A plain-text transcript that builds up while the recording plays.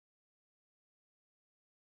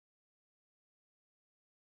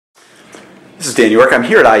is Dan York. I'm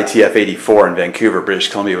here at IETF 84 in Vancouver, British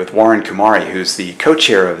Columbia with Warren Kumari, who's the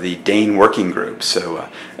co-chair of the DANE working group. So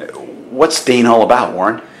what's DANE all about,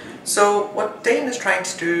 Warren? So what DANE is trying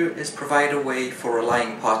to do is provide a way for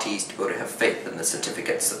relying parties to be able to have faith in the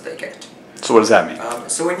certificates that they get. So what does that mean?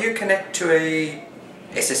 So when you connect to a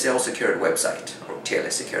SSL secured website or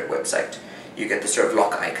TLS secured website, you get this sort of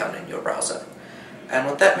lock icon in your browser. And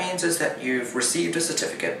what that means is that you've received a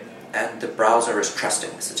certificate and the browser is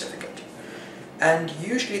trusting the certificate. And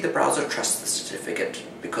usually the browser trusts the certificate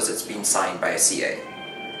because it's been signed by a CA.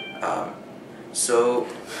 So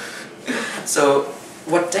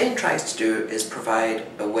what DANE tries to do is provide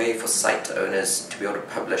a way for site owners to be able to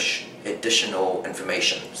publish additional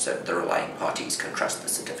information so that the relying parties can trust the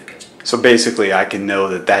certificate. So basically I can know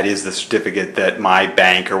that that is the certificate that my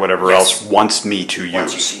bank or whatever else wants me to use.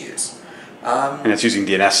 Wants you to use. And it's using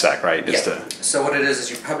DNSSEC, right? Yeah. So what it is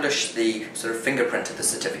you publish the sort of fingerprint of the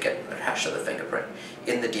certificate, the hash of the fingerprint,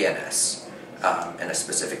 in the DNS in a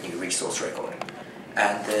specific new resource record.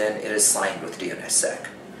 And then it is signed with DNSSEC.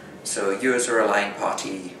 So you as a relying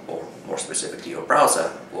party, or more specifically your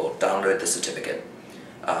browser, will download the certificate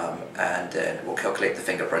and then it will calculate the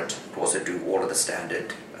fingerprint. It will also do all of the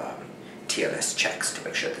standard TLS checks to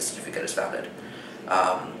make sure the certificate is valid.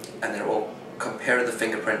 And then it will compare the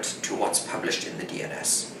fingerprint to what's published in the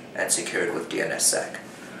DNS and secured with DNSSEC.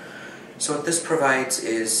 So what this provides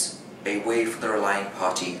is a way for the relying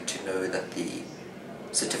party to know that the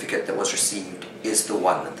certificate that was received is the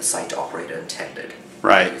one that the site operator intended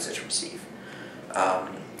the user to receive. Now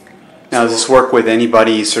does this work with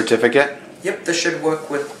anybody's certificate? Yep, this should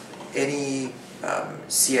work with any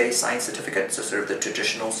CA signed certificate, so sort of the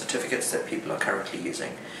traditional certificates that people are currently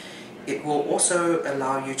using. It will also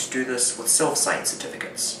allow you to do this with self-signed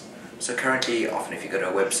certificates. So currently, often if you go to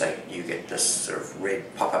a website, you get this sort of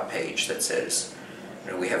red pop-up page that says,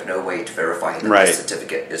 you know, we have no way to verify that the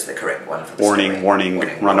certificate is the correct one for this domain. Warning,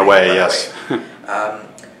 run away, yes.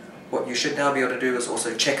 What you should now be able to do is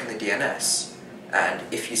also check in the DNS, and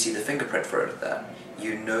if you see the fingerprint for that,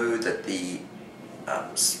 you know that the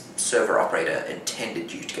server operator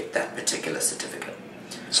intended you to get that particular certificate.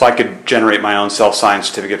 So I could generate my own self-signed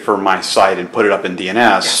certificate for my site and put it up in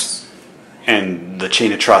DNS, and the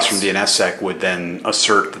chain of trust from DNSSEC would then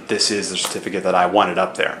assert that this is the certificate that I wanted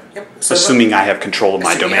up there. Yep. So assuming I have control of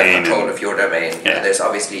my domain. You have control of your domain. Yeah. There's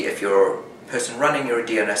obviously, if you're a person running your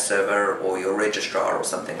DNS server or your registrar or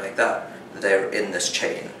something like that, they're in this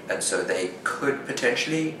chain, and so they could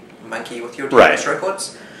potentially monkey with your DNS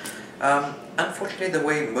records. Unfortunately, the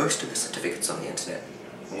way most of the certificates on the internet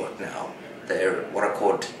work now, they're what are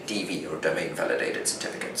called DV, or domain validated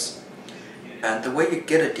certificates. And the way you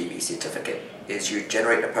get a DV certificate is you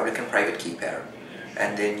generate a public and private key pair,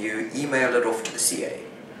 and then you email it off to the CA.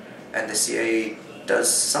 And the CA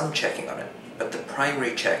does some checking on it, but the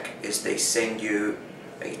primary check is they send you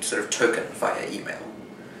a sort of token via email.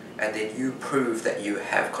 And then you prove that you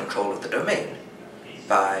have control of the domain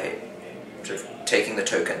by sort of taking the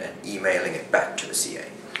token and emailing it back to the CA.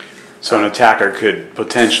 So an attacker could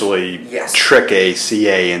potentially trick a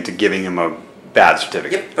CA into giving him a bad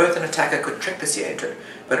certificate. Yep, both an attacker could trick the CA into it,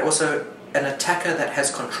 but also an attacker that has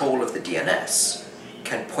control of the DNS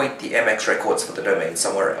can point the MX records for the domain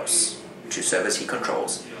somewhere else to servers he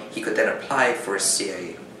controls. He could then apply for a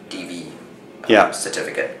CA DV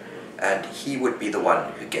certificate, and he would be the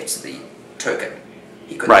one who gets the token.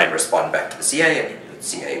 He could then respond back to the CA, and the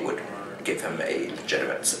CA would give him a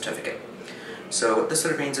legitimate certificate. So what this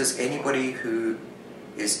sort of means is anybody who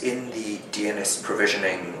is in the DNS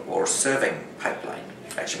provisioning or serving pipeline,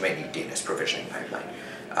 actually mainly DNS provisioning pipeline,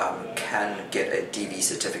 can get a DV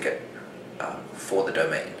certificate for the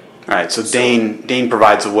domain. All right, so DANE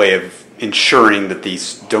provides a way of ensuring that the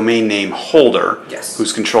domain name holder,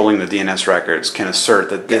 who's controlling the DNS records, can assert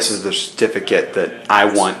that this is the certificate that I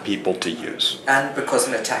want people to use. And because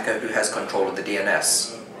an attacker who has control of the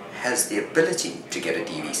DNS has the ability to get a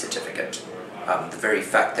DV certificate, the very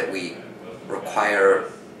fact that we require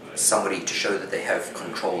somebody to show that they have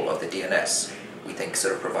control of the DNS, we think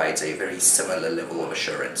sort of provides a very similar level of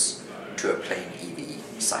assurance to a plain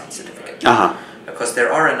EV signed certificate. Because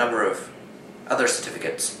there are a number of other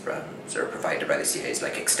certificates sort of provided by the CAs,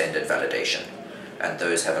 like extended validation, and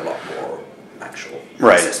those have a lot more actual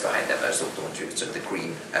process behind them. Those are the ones with sort of the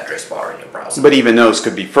green address bar in your browser. But even those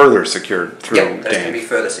could be further secured through DANE. Those can be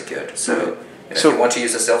further secured. So, if you want to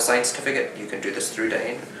use a self-signed certificate, you can do this through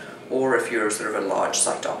DANE. Or if you're sort of a large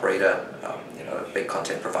site operator, a big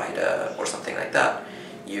content provider or something like that,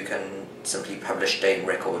 you can simply publish DANE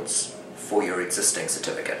records for your existing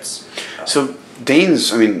certificates. So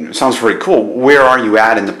DANE's, I mean, sounds very cool. Where are you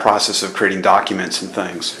at in the process of creating documents and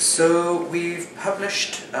things? So we've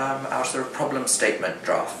published our sort of problem statement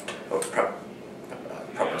draft, or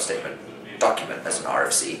problem statement document as an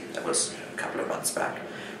RFC. That was a couple of months back.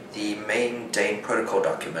 The main DANE protocol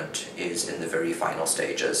document is in the very final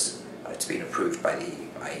stages. It's been approved by the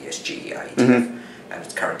IESG, IETF, and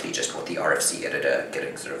it's currently just with the RFC editor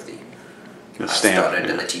getting sort of the started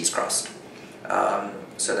and the T's crossed.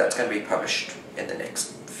 So that's going to be published in the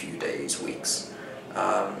next few days, weeks.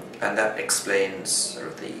 And that explains sort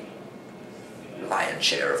of the lion's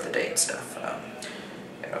share of the DANE stuff.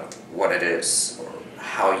 What it is, or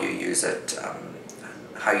how you use it,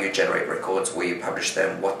 how you generate records, where you publish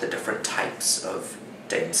them, what the different types of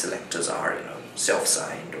DANE selectors are,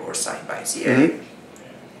 self-signed or signed by CA.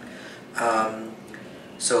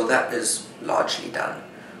 So that is largely done.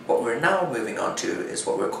 What we're now moving on to is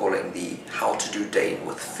what we're calling the how to do DANE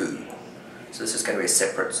with foo. So this is going to be a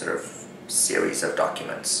separate sort of series of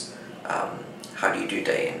documents. How do you do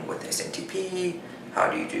DANE with SMTP? How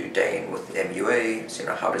do you do DANE with MUA?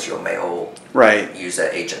 So how does your mail user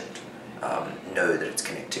agent know that it's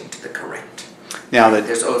connecting to the correct? Now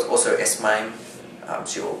there's also SMIME,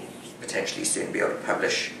 so you'll potentially soon be able to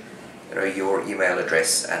publish your email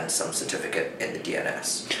address and some certificate in the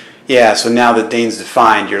DNS. Yeah, so now that DANE's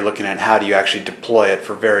defined, you're looking at how do you actually deploy it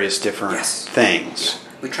for various different things. Yeah.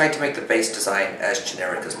 We tried to make the base design as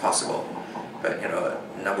generic as possible, but a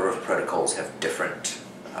number of protocols have different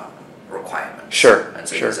requirements. Sure. And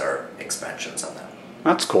so these are expansions on that.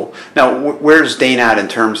 That's cool. Now, where's DANE at in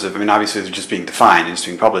terms of, I mean, obviously they're just being defined and it's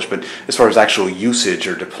being published, but as far as actual usage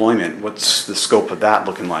or deployment, what's the scope of that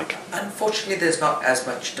looking like? Unfortunately, there's not as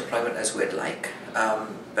much deployment as we'd like,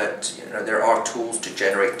 but there are tools to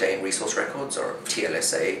generate DANE resource records, or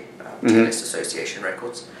TLSA, TLS association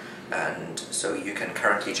records, and so you can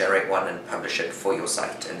currently generate one and publish it for your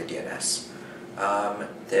site in the DNS.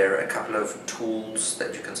 There are a couple of tools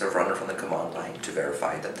that you can sort of run from the command line to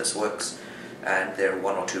verify that this works. And there are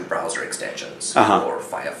one or two browser extensions for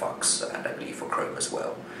Firefox and I believe for Chrome as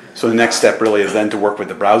well. So the next step really is then to work with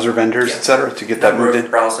the browser vendors, etc., to get that moved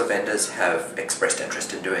in? Browser vendors have expressed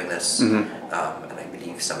interest in doing this, and I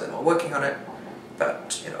believe some of them are working on it.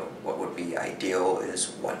 But what would be ideal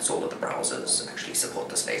is once all of the browsers actually support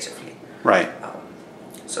this natively. Right.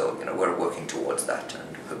 So we're working towards that,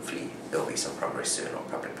 and hopefully there'll be some progress soon, or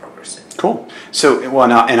public progress soon. Cool. So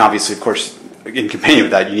and obviously, of course, in companion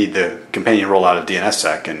with that, you need the companion rollout of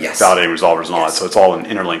DNSSEC and validating resolvers and all that. So it's all an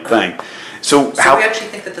interlinked thing. So we actually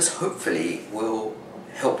think that this hopefully will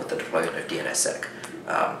help with the deployment of DNSSEC.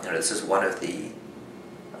 This is one of the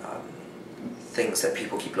things that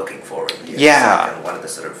people keep looking for in DNSSEC, and one of the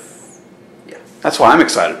sort of That's why I'm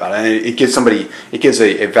excited about it. And it gives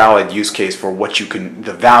a valid use case for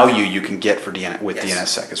the value you can get for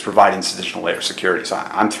DNSSEC. It's providing this additional layer of security. So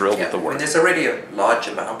I'm thrilled with the work. There's already a large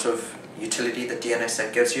amount of utility that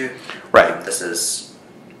DNSSEC gives you. Right. This is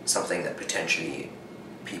something that potentially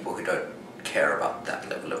people who don't care about that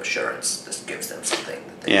level of assurance, this gives them something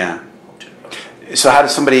that they want to look at. So how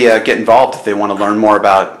does somebody get involved if they want to learn more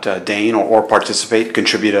about DANE or participate,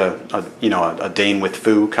 contribute a DANE with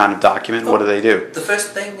foo kind of document? What do they do? The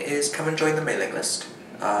first thing is come and join the mailing list.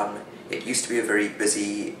 It used to be a very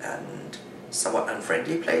busy and somewhat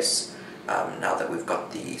unfriendly place. Now that we've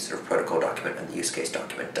got the sort of protocol document and the use case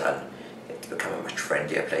document done, it's become a much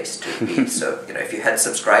friendlier place to be. So if you had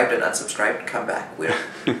subscribed and unsubscribed, come back. We're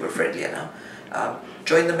friendlier now.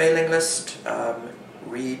 Join the mailing list.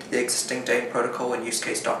 Read the existing DANE protocol and use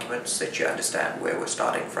case documents so that you understand where we're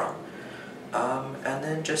starting from. And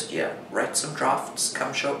then just, write some drafts,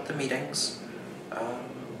 come show up at the meetings,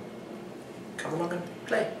 come along and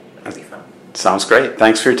play. That'll be fun. Sounds great.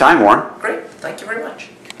 Thanks for your time, Warren. Great. Thank you very much.